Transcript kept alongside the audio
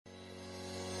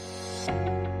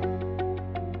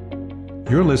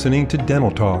You're listening to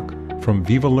Dental Talk from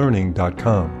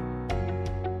VivaLearning.com.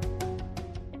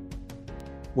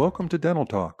 Welcome to Dental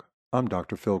Talk. I'm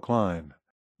Dr. Phil Klein.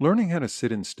 Learning how to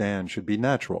sit and stand should be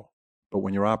natural, but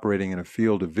when you're operating in a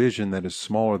field of vision that is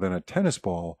smaller than a tennis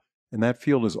ball, and that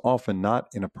field is often not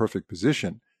in a perfect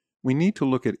position, we need to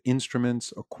look at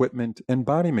instruments, equipment, and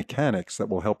body mechanics that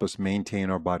will help us maintain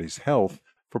our body's health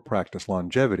for practice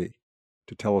longevity.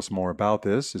 To tell us more about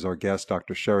this is our guest,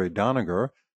 Dr. Sherry Doniger.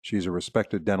 She's a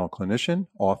respected dental clinician,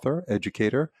 author,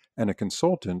 educator, and a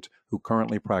consultant who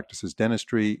currently practices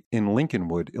dentistry in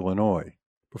Lincolnwood, Illinois.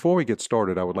 Before we get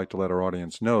started, I would like to let our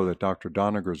audience know that Dr.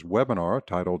 Doniger's webinar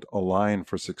titled Align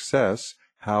for Success,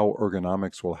 How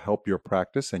Ergonomics Will Help Your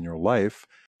Practice and Your Life,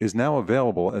 is now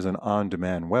available as an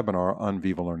on-demand webinar on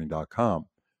VivaLearning.com.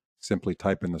 Simply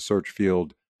type in the search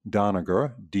field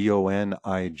Doniger,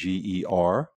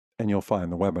 Doniger, and you'll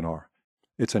find the webinar.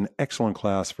 It's an excellent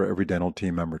class for every dental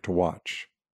team member to watch.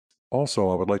 Also,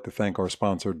 I would like to thank our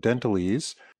sponsor,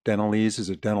 Dentalese. Dentalese is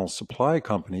a dental supply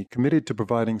company committed to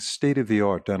providing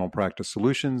state-of-the-art dental practice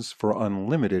solutions for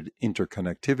unlimited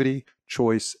interconnectivity,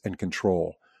 choice, and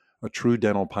control. A true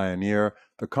dental pioneer,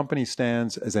 the company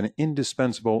stands as an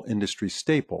indispensable industry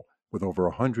staple with over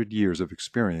 100 years of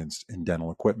experience in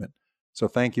dental equipment. So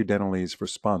thank you, Dentalese, for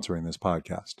sponsoring this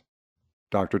podcast.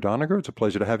 Dr. Doniger, it's a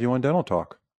pleasure to have you on Dental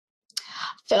Talk.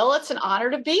 Phil, it's an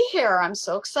honor to be here. I'm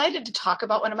so excited to talk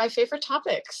about one of my favorite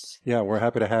topics. Yeah, we're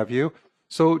happy to have you.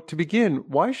 So to begin,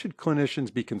 why should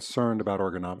clinicians be concerned about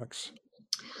ergonomics?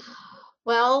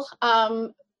 Well,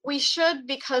 we should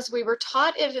because we were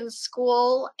taught it in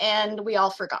school and we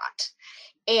all forgot.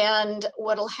 And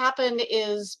what'll happen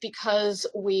is because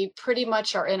we pretty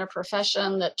much are in a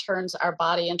profession that turns our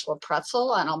body into a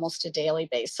pretzel on almost a daily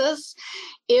basis,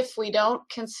 if we don't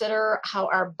consider how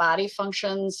our body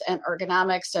functions and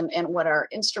ergonomics and what our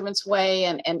instruments weigh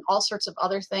and all sorts of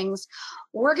other things,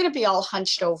 we're going to be all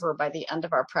hunched over by the end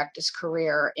of our practice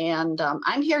career. And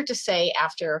I'm here to say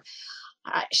after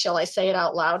shall I say it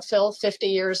out loud, Phil, 50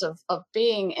 years of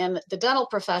being in the dental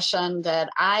profession that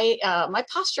my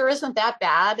posture isn't that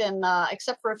bad. And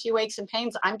except for a few aches and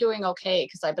pains, I'm doing okay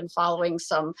because I've been following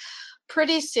some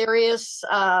pretty serious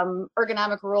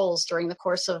ergonomic rules during the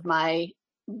course of my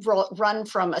run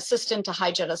from assistant to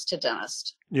hygienist to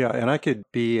dentist. Yeah, and I could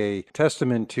be a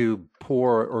testament to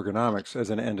poor ergonomics as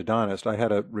an endodontist. I had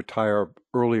to retire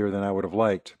earlier than I would have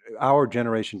liked. Our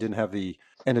generation didn't have the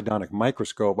endodontic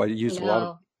microscope. I used a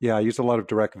lot of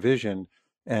direct vision,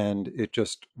 and it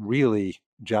just really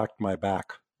jacked my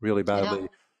back really badly. Yeah.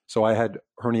 So I had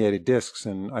herniated discs,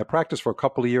 and I practiced for a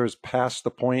couple of years past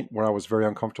the point where I was very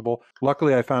uncomfortable.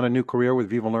 Luckily, I found a new career with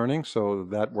Viva Learning, so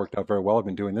that worked out very well. I've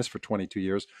been doing this for 22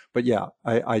 years. But yeah,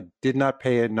 I did not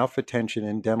pay enough attention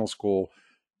in dental school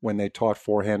when they taught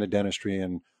four-handed dentistry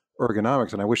and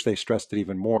ergonomics, and I wish they stressed it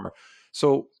even more.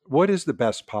 So what is the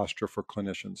best posture for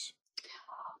clinicians?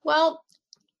 Well,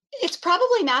 it's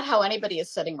probably not how anybody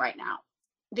is sitting right now.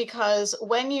 Because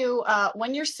when you're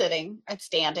sitting and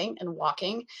standing and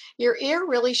walking, your ear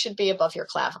really should be above your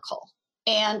clavicle.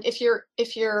 And if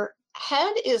your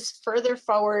head is further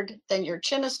forward than your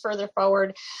chin is further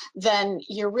forward, then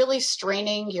you're really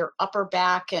straining your upper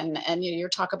back, and you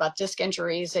talk about disc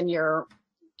injuries, and you're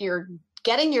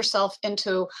getting yourself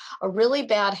into a really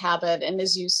bad habit. And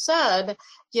as you said,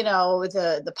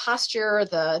 the posture,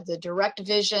 the direct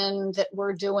vision that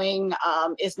we're doing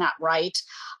is not right.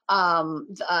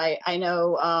 I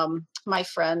know my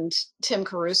friend Tim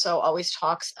Caruso always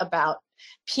talks about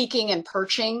peeking and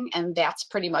perching, and that's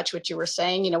pretty much what you were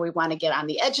saying. We want to get on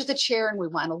the edge of the chair and we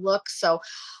want to look. So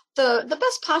the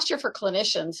best posture for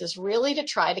clinicians is really to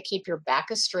try to keep your back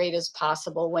as straight as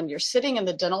possible. When you're sitting in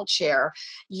the dental chair,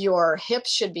 your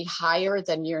hips should be higher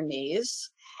than your knees.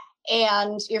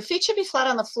 And your feet should be flat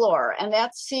on the floor. And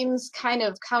that seems kind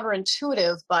of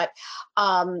counterintuitive, but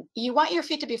you want your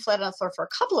feet to be flat on the floor for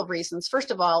a couple of reasons. First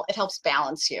of all, it helps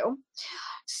balance you.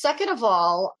 Second of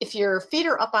all, if your feet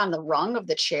are up on the rung of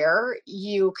the chair,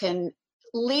 you can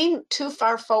lean too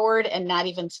far forward and not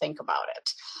even think about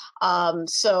it.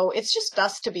 So it's just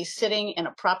best to be sitting in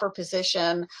a proper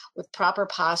position with proper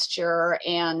posture,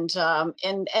 and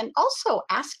also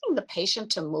asking the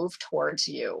patient to move towards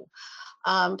you.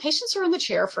 Patients are in the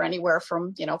chair for anywhere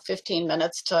from 15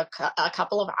 minutes to a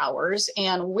couple of hours,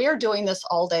 and we're doing this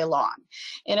all day long.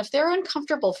 And if they're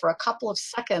uncomfortable for a couple of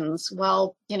seconds,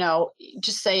 well,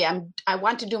 just say, I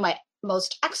want to do my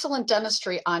most excellent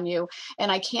dentistry on you,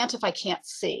 and I can't if I can't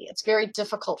see. It's very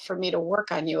difficult for me to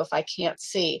work on you if I can't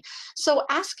see. So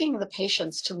asking the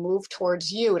patients to move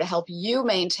towards you to help you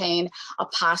maintain a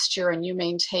posture and you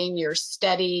maintain your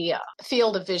steady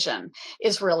field of vision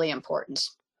is really important.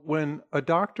 When a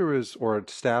doctor is or a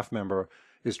staff member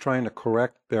is trying to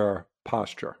correct their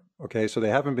posture, okay, so they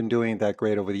haven't been doing that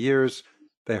great over the years,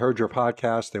 they heard your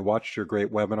podcast, they watched your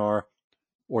great webinar,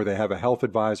 or they have a health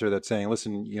advisor that's saying,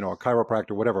 listen, a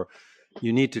chiropractor, whatever,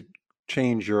 you need to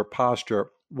change your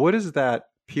posture. What is that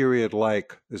period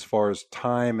like as far as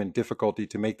time and difficulty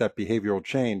to make that behavioral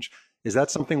change? Is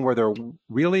that something where they're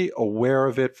really aware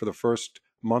of it for the first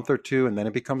month or two and then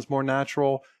it becomes more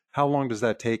natural? How long does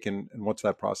that take and what's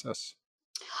that process?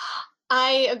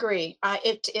 I agree.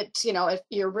 If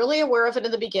you're really aware of it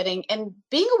in the beginning, and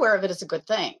being aware of it is a good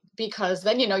thing because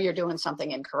then you're doing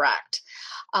something incorrect.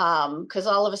 Because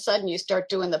all of a sudden you start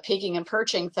doing the peeking and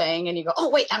perching thing and you go, oh,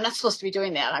 wait, I'm not supposed to be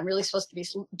doing that. I'm really supposed to be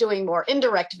doing more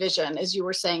indirect vision. As you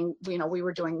were saying, we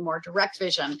were doing more direct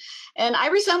vision. And I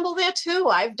resemble that too.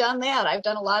 I've done that. I've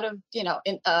done a lot of,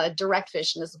 direct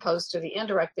vision as opposed to the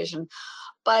indirect vision.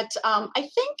 But I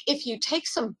think if you take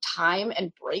some time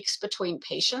and breaks between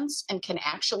patients and can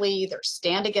actually either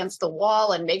stand against the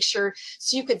wall and make sure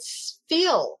so you could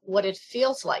feel what it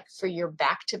feels like for your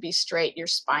back to be straight, your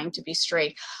spine to be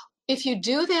straight. If you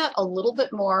do that a little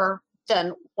bit more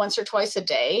than once or twice a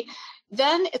day,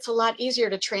 then it's a lot easier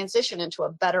to transition into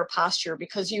a better posture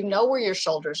because you know where your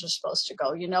shoulders are supposed to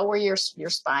go, you know where your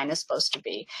spine is supposed to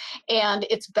be. And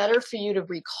it's better for you to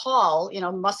recall,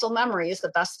 muscle memory is the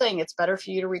best thing. It's better for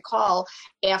you to recall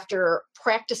after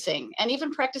practicing, and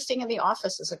even practicing in the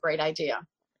office is a great idea.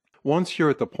 Once you're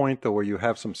at the point, though, where you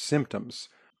have some symptoms,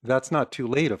 that's not too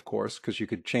late, of course, because you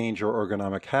could change your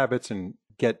ergonomic habits and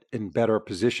get in better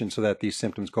position so that these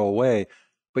symptoms go away.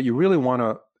 But you really want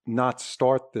to not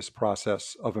start this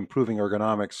process of improving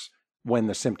ergonomics when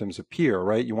the symptoms appear,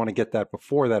 right? You want to get that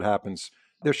before that happens.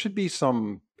 There should be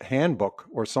some handbook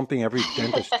or something every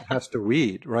dentist has to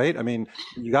read, right? I mean,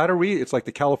 you got to read. It's like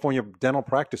the California Dental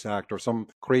Practice Act or some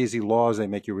crazy laws they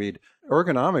make you read.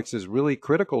 Ergonomics is really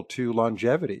critical to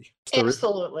longevity.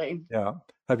 Absolutely. Yeah.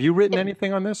 Have you written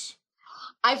anything on this?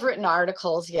 I've written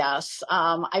articles, yes.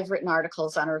 I've written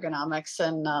articles on ergonomics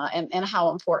and how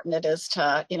important it is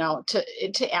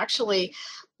to actually,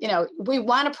 we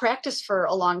want to practice for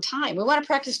a long time. We want to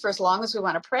practice for as long as we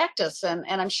want to practice, and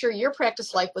I'm sure your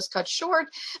practice life was cut short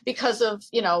because of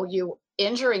you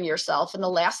injuring yourself, and the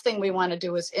last thing we want to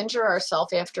do is injure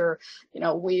ourselves after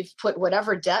we've put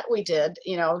whatever debt we did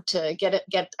to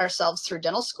get ourselves through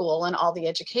dental school and all the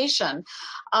education.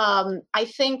 I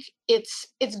think it's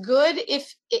good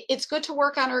if it's good to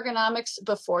work on ergonomics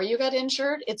before you get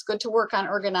injured. It's good to work on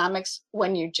ergonomics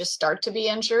when you just start to be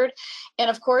injured, and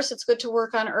of course it's good to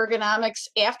work on ergonomics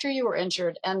after you were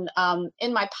injured. And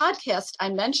in my podcast I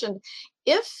mentioned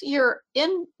if you're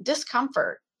in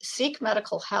discomfort, seek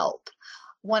medical help.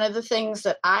 One of the things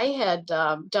that I had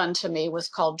done to me was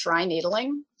called dry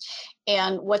needling.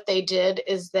 And what they did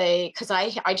is because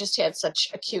I just had such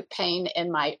acute pain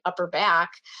in my upper back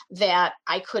that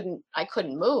I couldn't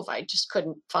move. I just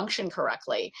couldn't function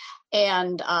correctly.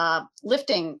 And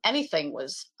lifting anything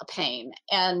was a pain,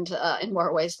 and in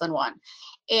more ways than one.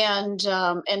 And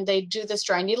they do this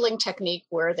dry needling technique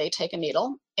where they take a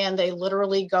needle and they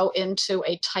literally go into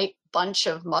a tight bunch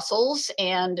of muscles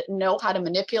and know how to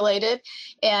manipulate it.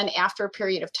 And after a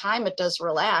period of time, it does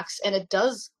relax, and it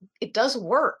does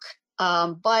work.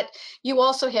 But you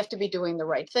also have to be doing the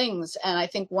right things. And I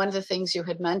think one of the things you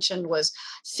had mentioned was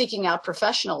seeking out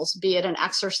professionals, be it an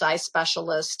exercise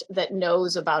specialist that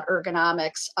knows about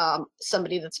ergonomics,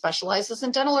 somebody that specializes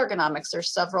in dental ergonomics.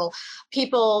 There's several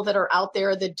people that are out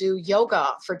there that do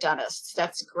yoga for dentists.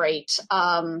 That's great.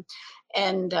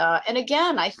 And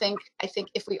again, I think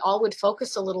if we all would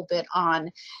focus a little bit on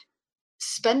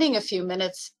spending a few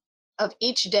minutes of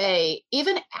each day,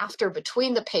 even after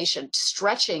between the patient,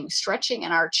 stretching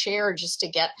in our chair just to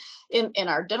get in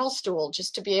our dental stool,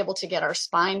 just to be able to get our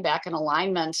spine back in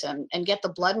alignment and get the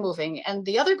blood moving. And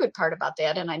the other good part about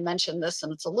that, and I mentioned this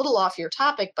and it's a little off your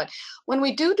topic, but when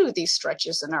we do these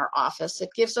stretches in our office, it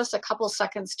gives us a couple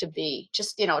seconds to be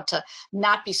just, to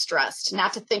not be stressed,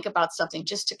 not to think about something,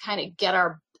 just to kind of get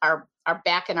our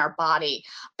back and our body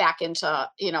back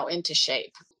into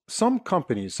shape. Some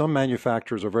companies, some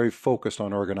manufacturers are very focused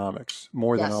on ergonomics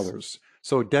more than others.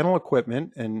 So dental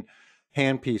equipment and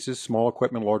hand pieces, small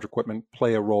equipment, large equipment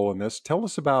play a role in this. Tell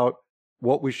us about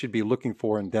what we should be looking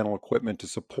for in dental equipment to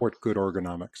support good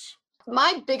ergonomics.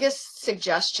 My biggest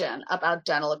suggestion about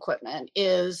dental equipment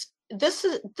is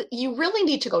you really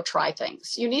need to go try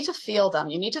things. You need to feel them.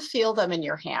 You need to feel them in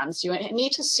your hands. You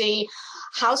need to see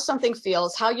how something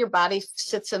feels, how your body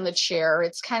sits in the chair.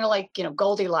 It's kind of like,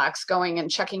 Goldilocks going and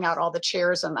checking out all the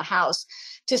chairs in the house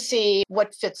to see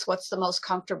what fits, what's the most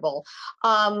comfortable.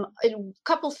 A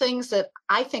couple things that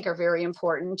I think are very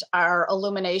important are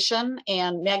illumination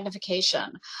and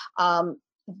magnification.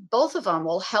 Both of them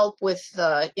will help with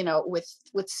the,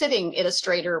 with sitting in a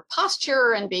straighter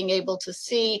posture and being able to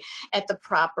see at the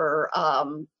proper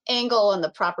angle and the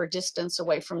proper distance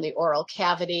away from the oral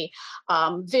cavity.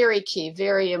 Very key,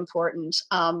 very important.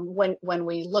 When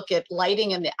we look at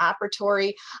lighting in the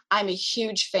operatory, I'm a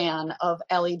huge fan of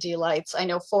LED lights. I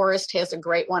know Forrest has a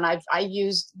great one. I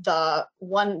used the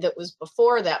one that was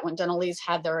before that when Dentalese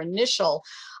had their initial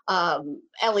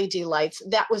LED lights.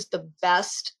 That was the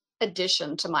best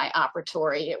addition to my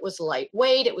operatory. It was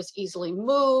lightweight, it was easily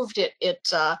moved, it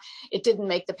didn't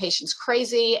make the patients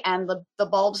crazy, and the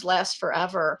bulbs last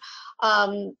forever.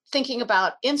 Thinking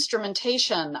about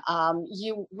instrumentation,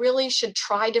 you really should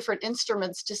try different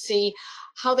instruments to see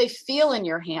how they feel in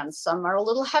your hands. Some are a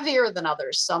little heavier than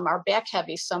others, some are back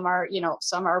heavy, some are,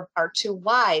 some are too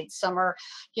wide, some are,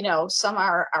 some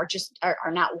are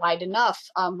not wide enough.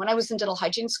 When I was in dental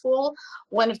hygiene school,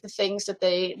 one of the things that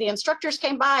the instructors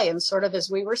came by and sort of as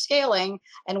we were scaling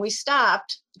and we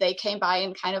stopped, they came by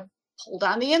and kind of pulled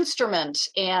on the instrument,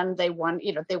 and they want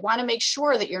to make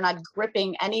sure that you're not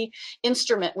gripping any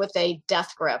instrument with a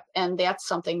death grip, and that's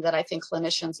something that I think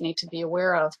clinicians need to be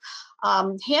aware of.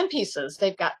 Handpieces,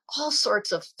 they've got all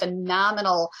sorts of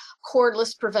phenomenal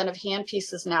cordless preventive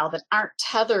handpieces now that aren't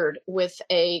tethered with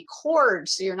a cord,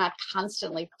 so you're not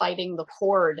constantly fighting the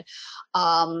cord.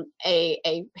 A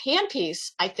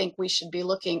handpiece, I think we should be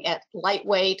looking at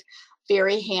lightweight,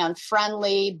 very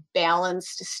hand-friendly,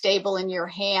 balanced, stable in your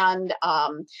hand,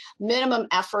 minimum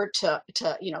effort to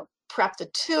prep the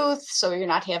tooth so you're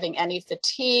not having any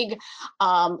fatigue.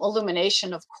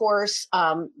 Illumination, of course.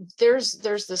 There's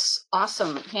this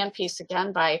awesome handpiece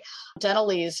again by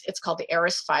Dentalese. It's called the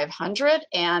Aris 500,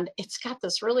 and it's got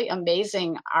this really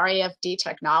amazing RAFD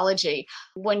technology.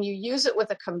 When you use it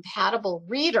with a compatible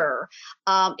reader,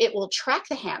 it will track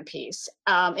the handpiece.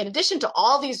 In addition to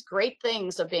all these great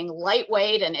things of being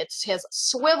lightweight, and it has a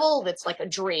swivel that's like a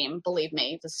dream, believe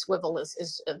me, the swivel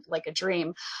is like a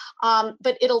dream.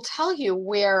 But it'll tell you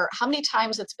how many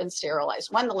times it's been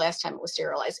sterilized, when the last time it was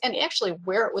sterilized, and actually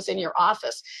where it was in your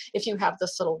office if you have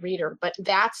this little reader. But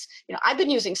that's, I've been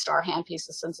using Star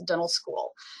handpieces since dental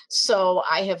school, so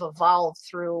I have evolved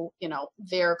through,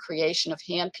 their creation of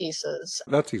handpieces.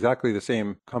 That's exactly the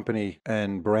same company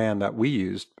and brand that we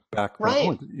used back right.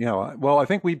 when, well, I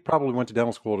think we probably went to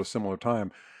dental school at a similar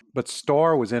time, but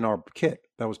Star was in our kit.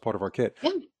 That was part of our kit.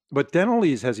 Yeah. But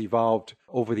Dentalese has evolved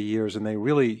over the years, and they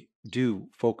really do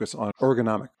focus on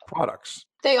ergonomic products.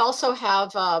 They also have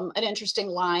an interesting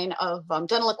line of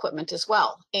dental equipment as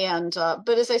well. And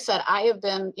but as I said, I've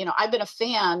been a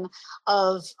fan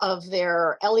of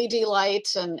their LED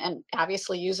lights and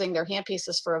obviously using their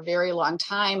handpieces for a very long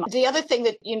time. The other thing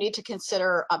that you need to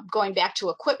consider going back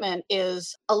to equipment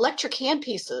is electric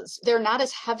handpieces. They're not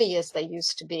as heavy as they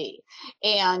used to be.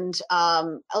 And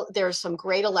there's some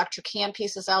great electric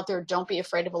handpieces out there. Don't be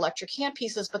afraid of electric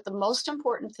handpieces. But the most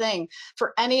important thing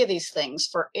for any of these things,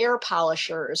 for air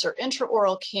polishers or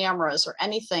intraoral cameras or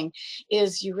anything,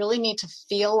 is you really need to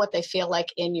feel what they feel like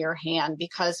in your hand,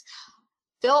 because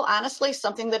Phil, honestly,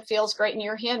 something that feels great in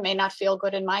your hand may not feel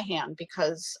good in my hand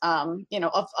because, of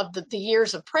the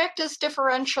years of practice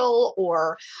differential,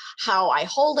 or how I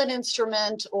hold an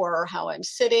instrument, or how I'm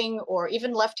sitting, or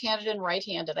even left-handed and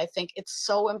right-handed. I think it's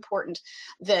so important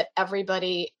that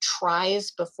everybody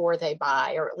tries before they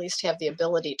buy, or at least have the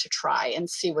ability to try and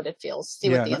see what it feels,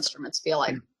 what the instruments feel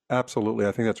like. Absolutely.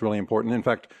 I think that's really important. In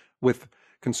fact, with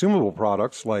consumable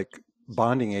products like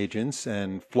bonding agents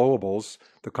and flowables,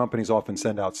 the companies often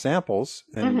send out samples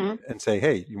and say,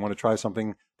 hey, you want to try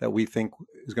something that we think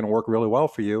is going to work really well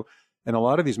for you? And a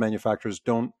lot of these manufacturers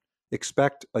don't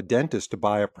expect a dentist to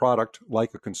buy a product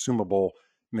like a consumable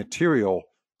material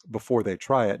before they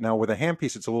try it. Now, with a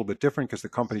handpiece, it's a little bit different because the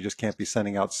company just can't be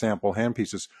sending out sample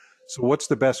handpieces. So what's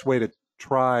the best way to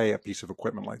try a piece of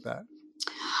equipment like that?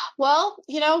 Well,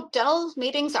 dental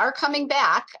meetings are coming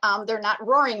back. They're not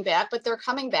roaring back, but they're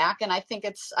coming back, and I think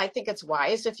it's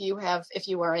wise if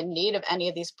you are in need of any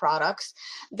of these products,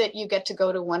 that you get to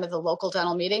go to one of the local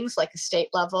dental meetings, like a state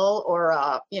level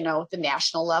or the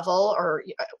national level, or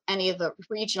any of the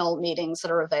regional meetings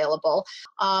that are available.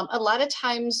 A lot of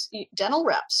times, dental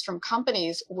reps from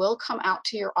companies will come out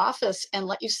to your office and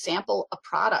let you sample a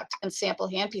product and sample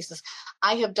handpieces.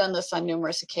 I have done this on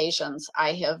numerous occasions.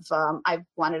 I've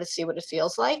wanted to see what it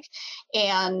feels like.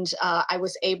 And I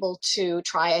was able to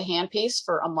try a handpiece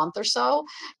for a month or so,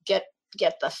 get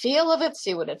the feel of it,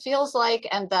 see what it feels like,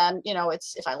 and then,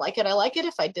 it's, if I like it, I like it.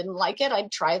 If I didn't like it,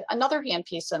 I'd try another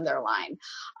handpiece in their line,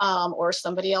 or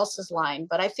somebody else's line.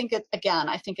 But I think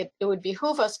it would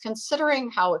behoove us, considering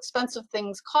how expensive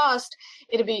things cost,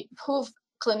 it'd behoove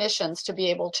clinicians to be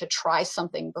able to try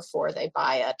something before they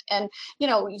buy it. And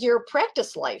your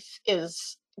practice life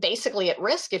is basically at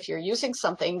risk if you're using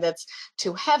something that's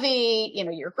too heavy,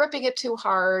 you're gripping it too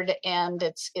hard, and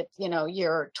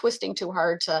you're twisting too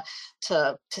hard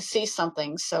to see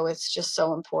something. So it's just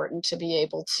so important to be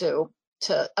able to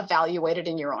evaluate it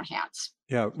in your own hands.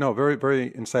 Yeah, no, very,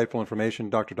 very insightful information,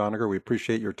 Dr. Doniger. We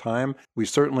appreciate your time. We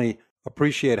certainly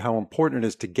appreciate how important it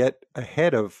is to get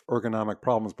ahead of ergonomic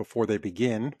problems before they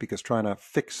begin, because trying to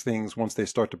fix things once they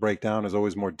start to break down is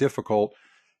always more difficult.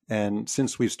 And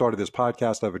since we've started this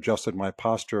podcast, I've adjusted my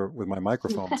posture with my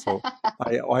microphone. So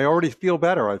I already feel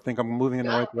better. I think I'm moving in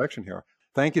the right direction here.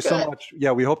 Thank you so much.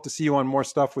 Yeah, we hope to see you on more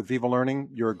stuff with Viva Learning.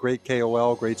 You're a great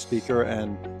KOL, great speaker,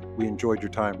 and we enjoyed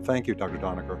your time. Thank you, Dr.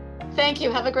 Doniger. Thank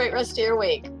you. Have a great rest of your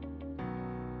week.